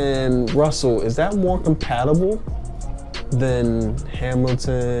 Hamilton and Russell, is that more compatible than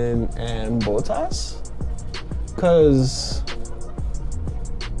Hamilton and Bottas? Because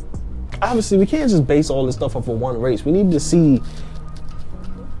obviously we can't just base all this stuff off of one race. We need to see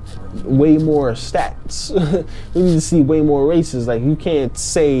way more stats. We need to see way more races. Like, you can't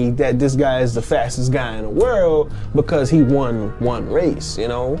say that this guy is the fastest guy in the world because he won one race,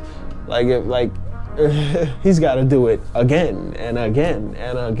 he's got to do it again and again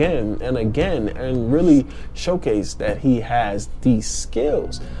and again and again and really showcase that he has these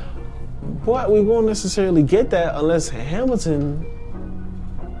skills. But we won't necessarily get that unless Hamilton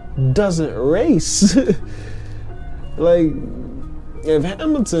doesn't race. Like, if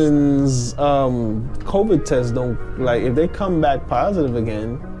Hamilton's COVID test if they come back positive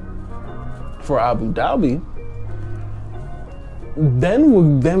again for Abu Dhabi, then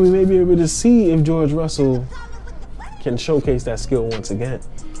we may be able to see if George Russell can showcase that skill once again.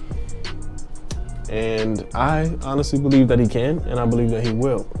 And I honestly believe that he can, and I believe that he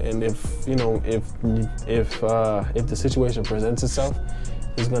will. And if the situation presents itself,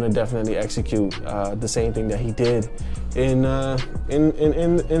 he's going to definitely execute the same thing that he did in the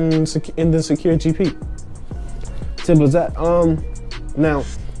Secure GP. Simple as that. Now,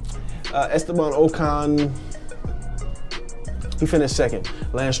 Esteban Ocon, he finished second.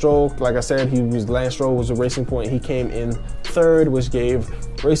 Lance Stroll, like I said, Lance Stroll was a Racing Point. He came in third, which gave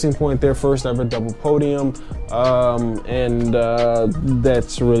Racing Point their first ever double podium.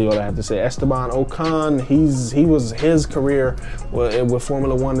 That's really all I have to say. Esteban Ocon, his career with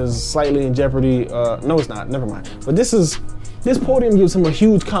Formula One is slightly in jeopardy. No, it's not. Never mind. But this podium gives him a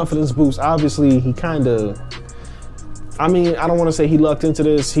huge confidence boost. Obviously, he kind of. I mean, I don't want to say he lucked into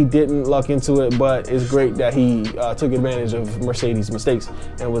this. He didn't luck into it, but it's great that he took advantage of Mercedes' mistakes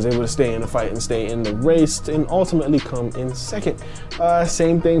and was able to stay in the fight and stay in the race and ultimately come in second.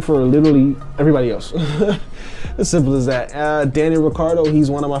 Same thing for literally everybody else. As simple as that. Daniel Ricciardo, he's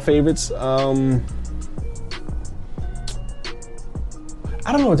one of my favorites. I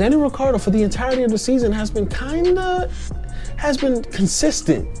don't know. Daniel Ricciardo for the entirety of the season has been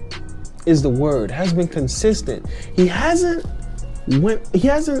consistent. Is the word, has been consistent. He hasn't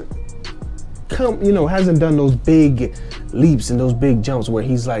done those big leaps and those big jumps where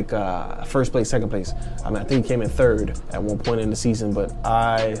he's like first place, second place. I mean, I think he came in third at one point in the season, but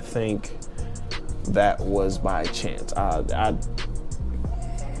I think that was by chance.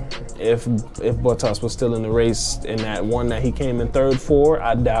 If Bottas was still in the race in that one that he came in third for,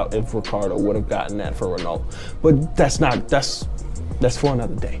 I doubt if Ricciardo would have gotten that for Renault. But that's for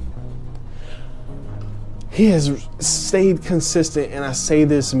another day. He has stayed consistent, and I say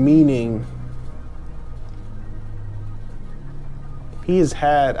this meaning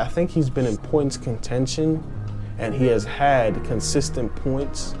I think he's been in points contention, and he has had consistent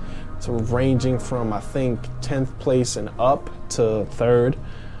points, so ranging from, I think, 10th place and up to third.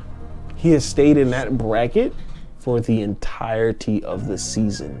 He has stayed in that bracket for the entirety of the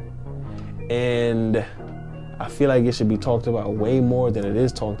season. And I feel like it should be talked about way more than it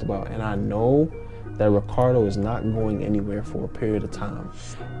is talked about. And I know that Ricciardo is not going anywhere for a period of time.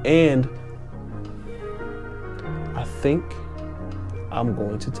 And I think I'm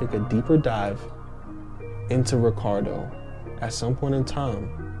going to take a deeper dive into Ricciardo at some point in time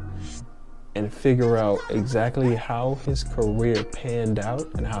and figure out exactly how his career panned out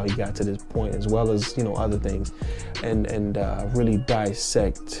and how he got to this point, as well as, you know, other things, and really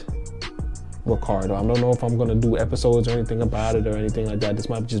dissect Ricardo. I don't know if I'm gonna do episodes or anything about it or anything like that. This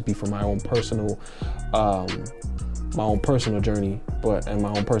might just be for my own personal journey, and my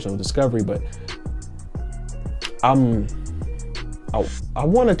own personal discovery. But I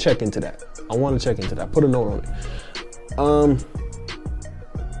want to check into that. Put a note on it.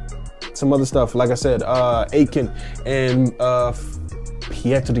 Some other stuff, like I said, Aitken and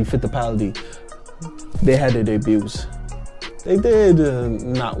Pietro Di Fittipaldi, they had their debuts. They did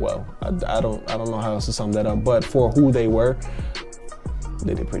not well. I don't know how else to sum that up. But for who they were,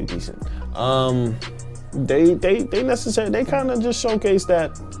 they did pretty decent. They kind of just showcased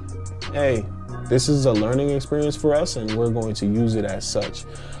that, hey, this is a learning experience for us, and we're going to use it as such.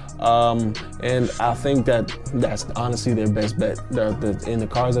 And I think that's honestly their best bet. In the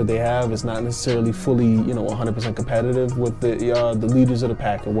cars that they have, it's not necessarily fully, you know, 100% competitive with the leaders of the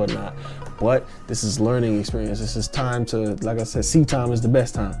pack and whatnot. But this is learning experience. This is time to, like I said, seat time is the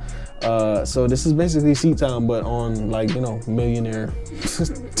best time. So this is basically seat time, but on, like, you know, millionaire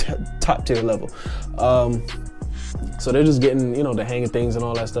top tier level. So they're just getting, you know, the hang of things and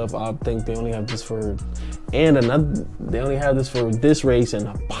all that stuff. I think they only have this for this race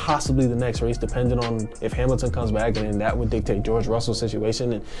and possibly the next race, depending on if Hamilton comes back, and then that would dictate George Russell's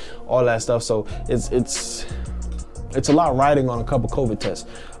situation and all that stuff. So it's a lot riding on a couple COVID tests,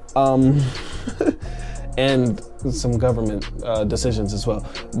 and some government decisions as well.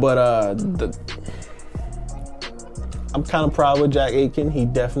 But I'm kind of proud with Jack Aitken. He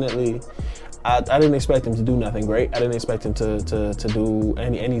definitely. I didn't expect him to do nothing great. I didn't expect him to do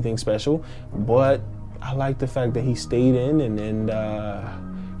anything special, but I like the fact that he stayed in and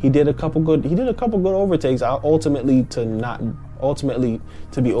he did a couple good overtakes. Ultimately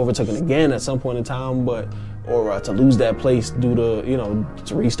to be overtaken again at some point in time, or to lose that place due to, you know,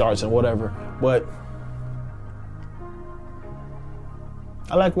 to restarts and whatever. But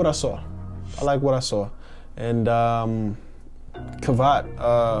I like what I saw. And Kvyat.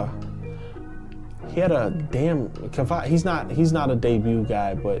 He had a damn Kvyat. He's not a debut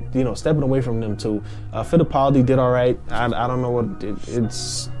guy, but, you know, stepping away from them too. Fittipaldi did all right. I don't know what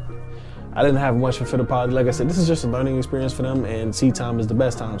it's. I didn't have much for Fittipaldi. Like I said, this is just a learning experience for them, and seat time is the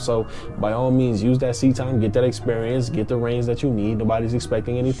best time. So by all means, use that seat time, get that experience, get the reins that you need. Nobody's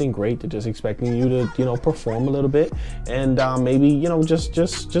expecting anything great. They're just expecting you to, you know, perform a little bit, and maybe, you know,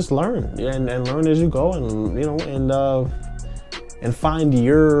 just learn and learn as you go, and, you know, and find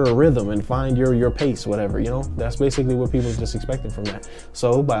your rhythm and find your pace, whatever, you know. That's basically what people are just expecting from that.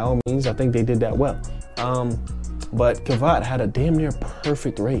 So by all means, I think they did that well. But Kvyat had a damn near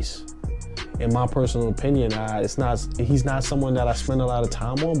perfect race. In my personal opinion, he's not someone that I spend a lot of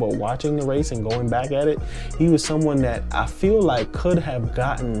time on, but watching the race and going back at it, he was someone that I feel like could have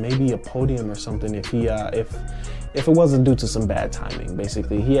gotten maybe a podium or something if it wasn't due to some bad timing.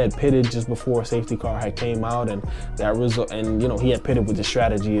 Basically, he had pitted just before a safety car had came out, and that result, and, you know, he had pitted with the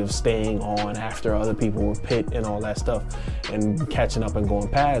strategy of staying on after other people were pit and all that stuff and catching up and going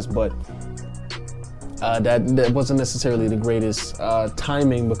past. But that wasn't necessarily the greatest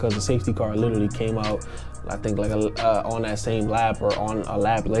timing, because the safety car literally came out, I think, like on that same lap or on a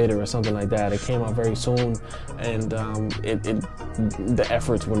lap later or something like that. It came out very soon, and the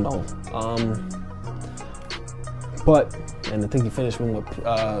efforts were null. And I think he finished with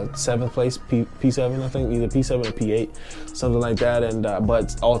 7th place, P7, I think, either P7 or P8, something like that. And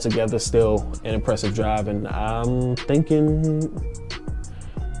but altogether, still an impressive drive. And I'm thinking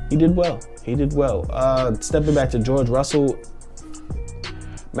he did well. Stepping back to George Russell,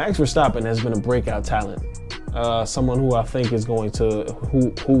 Max Verstappen has been a breakout talent. Someone who I think is going to,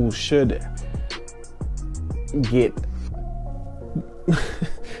 who should get.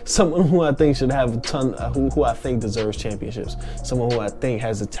 Someone who I think should have a ton, who I think deserves championships. Someone who I think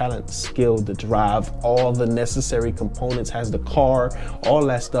has the talent, skill, the drive, all the necessary components, has the car, all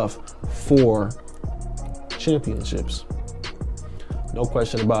that stuff for championships. No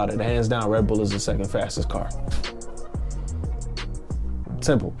question about it. Hands down, Red Bull is the second fastest car.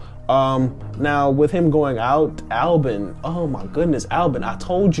 Simple. Now with him going out, Albon, oh my goodness, Albon, I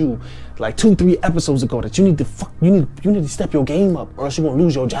told you like 2-3 episodes ago that you need to step your game up, or else you're gonna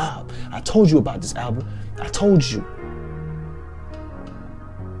lose your job. I told you about this, Albon. I told you.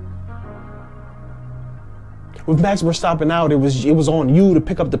 With Max Verstappen out, it was on you to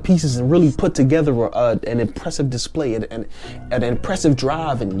pick up the pieces and really put together an impressive display and an impressive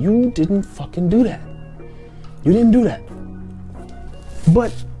drive, and you didn't fucking do that. You didn't do that.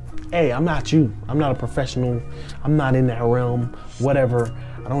 But hey, I'm not you. I'm not a professional. I'm not in that realm. Whatever.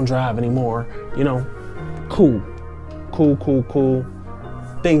 don't drive anymore. You know, cool.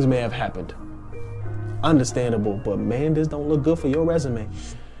 Things may have happened. Understandable, but man, this don't look good for your resume.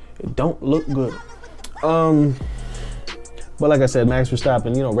 It don't look good. But like I said, Max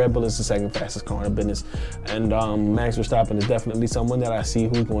Verstappen, you know, Red Bull is the second fastest car in the business. And Max Verstappen is definitely someone that I see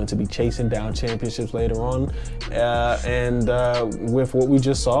who's going to be chasing down championships later on. And with what we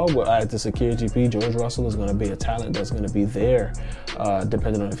just saw at the Sakir GP, George Russell is going to be a talent that's going to be there,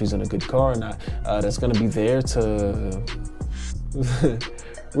 depending on if he's in a good car or not, that's going to be there to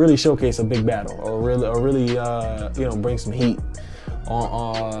really showcase a big battle or really you know, bring some heat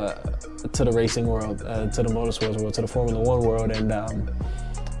to the racing world, to the motorsports world, to the Formula One world. And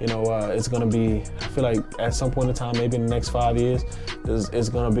you know, it's gonna be, I feel like at some point in time, maybe in the next 5 years, it's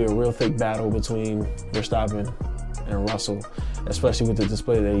gonna be a real thick battle between Verstappen and Russell, especially with the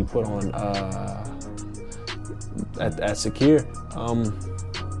display that he put on at Sakir.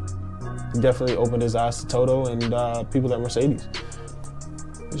 Definitely opened his eyes to Toto and people at Mercedes.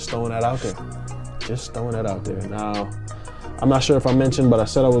 Just throwing that out there. Now, I'm not sure if I mentioned, but I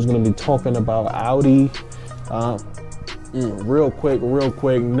said I was going to be talking about Audi. Real quick,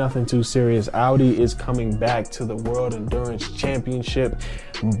 nothing too serious. Audi is coming back to the World Endurance Championship,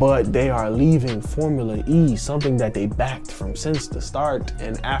 but they are leaving Formula E, something that they backed from since the start.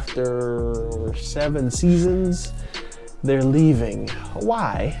 And after 7 seasons, they're leaving.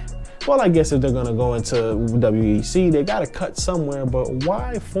 Why? Well, I guess if they're going to go into WEC, they got to cut somewhere, but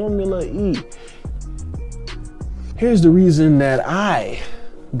why Formula E? Here's the reason that I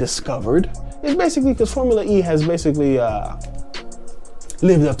discovered. It's basically because Formula E has basically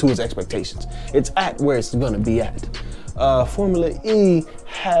lived up to its expectations. It's at where it's going to be at. Formula E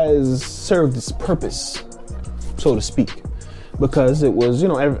has served its purpose, so to speak, because it was, you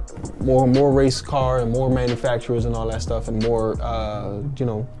know, more race car and more manufacturers and all that stuff, and more, you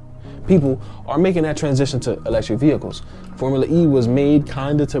know, people are making that transition to electric vehicles. Formula E was made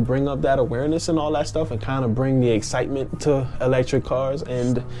kind of to bring up that awareness and all that stuff and kind of bring the excitement to electric cars,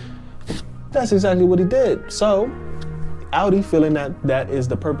 and that's exactly what he did. So Audi, feeling that that is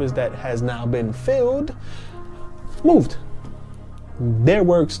the purpose that has now been filled, moved their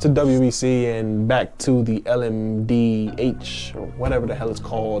works to WEC and back to the LMDH or whatever the hell it's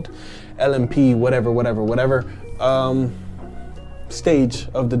called, LMP, whatever, stage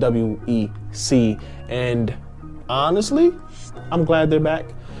of the WEC. And honestly, I'm glad they're back.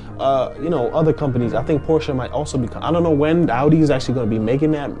 You know, other companies, I think Porsche might also be, I don't know when Audi is actually going to be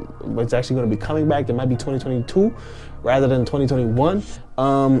making that, but it's actually going to be coming back. It might be 2022 rather than 2021.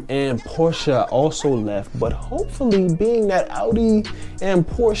 And Porsche also left, but hopefully, being that Audi and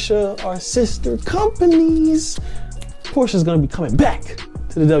Porsche are sister companies, Porsche is going to be coming back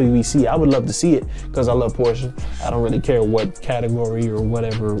to the WEC. I would love to see it because I love Porsche. I don't really care what category or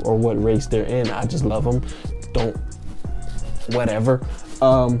whatever or what race they're in. I just love them. Whatever.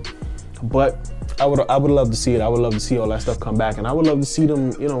 But I would love to see it. I would love to see all that stuff come back, and I would love to see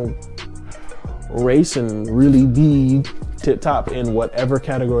them, you know, race and really be tip top in whatever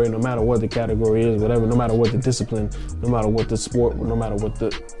category, no matter what the category is, whatever, no matter what the discipline, no matter what the sport, no matter what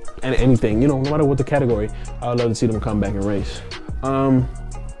the anything, you know, no matter what the category. I would love to see them come back and race.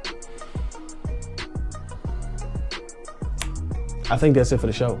 I think that's it for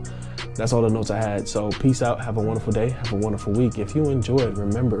the show. That's all the notes I had. So peace out. Have a wonderful day. Have a wonderful week. If you enjoyed,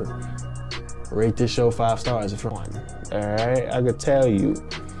 remember, rate this show 5 stars if you're on. All right. I could tell you,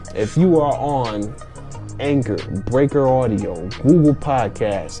 if you are on Anchor, Breaker Audio, Google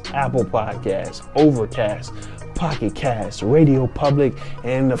Podcasts, Apple Podcasts, Overcast, Pocket Cast, Radio Public,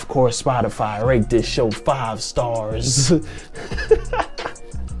 and of course Spotify, rate this show 5 stars.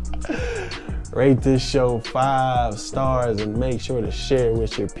 Rate this show 5 stars and make sure to share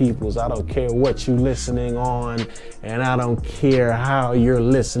with your peoples. I don't care what you listening on, and I don't care how you're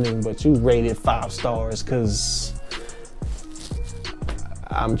listening, but you rate it 5 stars because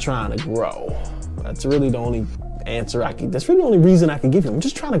I'm trying to grow. That's really the only answer that's really the only reason I can give you. I'm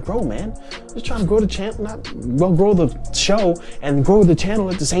just trying to grow, man. Just trying to grow the channel, grow the show and grow the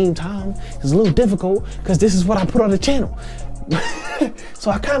channel at the same time. It's a little difficult because this is what I put on the channel. So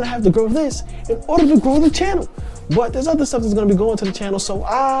I kind of have to grow this in order to grow the channel. But there's other stuff that's going to be going to the channel. So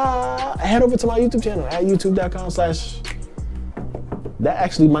head over to my YouTube channel at youtube.com/. That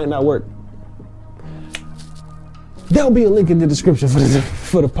actually might not work. There'll be a link in the description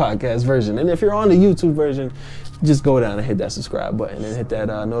for the podcast version. And if you're on the YouTube version, just go down and hit that subscribe button and hit that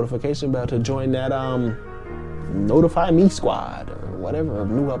notification bell to join that Notify Me squad or whatever of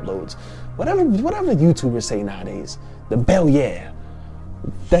new uploads. Whatever YouTubers say nowadays. The bell, yeah.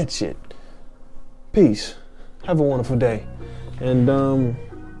 That shit. Peace. Have a wonderful day. And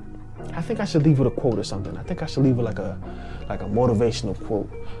I think I should leave with a quote or something. I think I should leave with like a motivational quote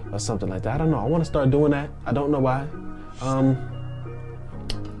or something like that. I don't know. I want to start doing that. I don't know why.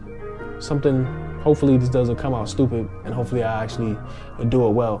 Something. Hopefully this doesn't come out stupid, and hopefully I actually do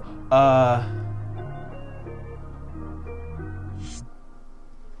it well.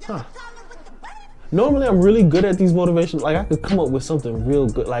 Normally I'm really good at these motivations. Like I could come up with something real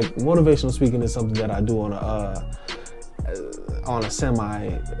good. Like motivational speaking is something that I do on a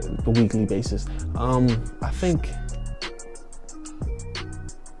semi-weekly basis. I think,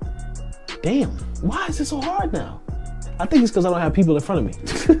 damn, why is it so hard now? I think it's because I don't have people in front of me.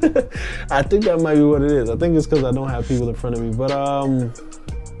 I think that might be what it is. I think it's because I don't have people in front of me. But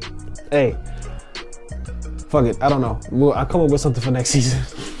hey, fuck it. I don't know. I'll come up with something for next season.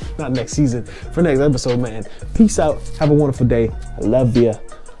 Not next season, for next episode, man. Peace out. Have a wonderful day. I love ya.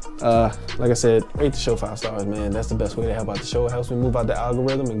 Like I said, rate the show 5 stars, man. That's the best way to help out the show. It helps me move out the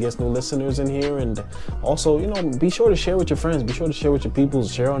algorithm and gets new listeners in here. And also, you know, be sure to share with your friends. Be sure to share with your people.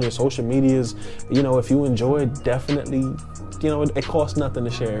 Share on your social medias. You know, if you enjoy it, definitely, you know, it costs nothing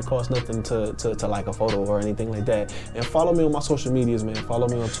to share. It costs nothing to like a photo or anything like that. And follow me on my social medias, man. Follow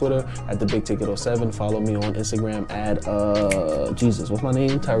me on Twitter at TheBigTicket07. Follow me on Instagram at Jesus, what's my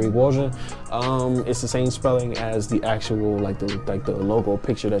name? Tyreek Walden. It's the same spelling as the actual like the logo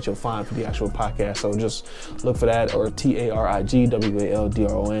picture that you'll find for the actual podcast. So just look for that, or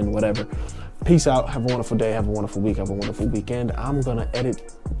TARIGWALDRON, whatever. Peace out. Have a wonderful day. Have a wonderful week. Have a wonderful weekend. I'm gonna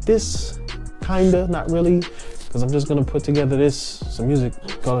edit this, kinda, not really, because I'm just gonna put together some music,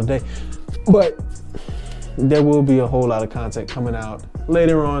 call it a day. But there will be a whole lot of content coming out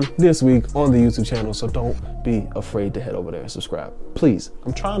later on this week on the YouTube channel, so don't be afraid to head over there and subscribe. Please,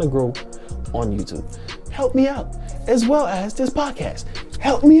 I'm trying to grow on YouTube. Help me out, as well as this podcast.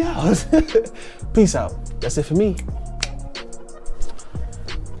 Help me out. Peace out. That's it for me.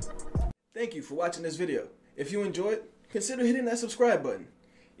 Thank you for watching this video. If you enjoyed, consider hitting that subscribe button.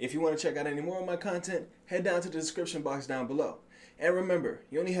 If you want to check out any more of my content, head down to the description box down below. And remember,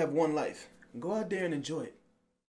 you only have one life. Go out there and enjoy it.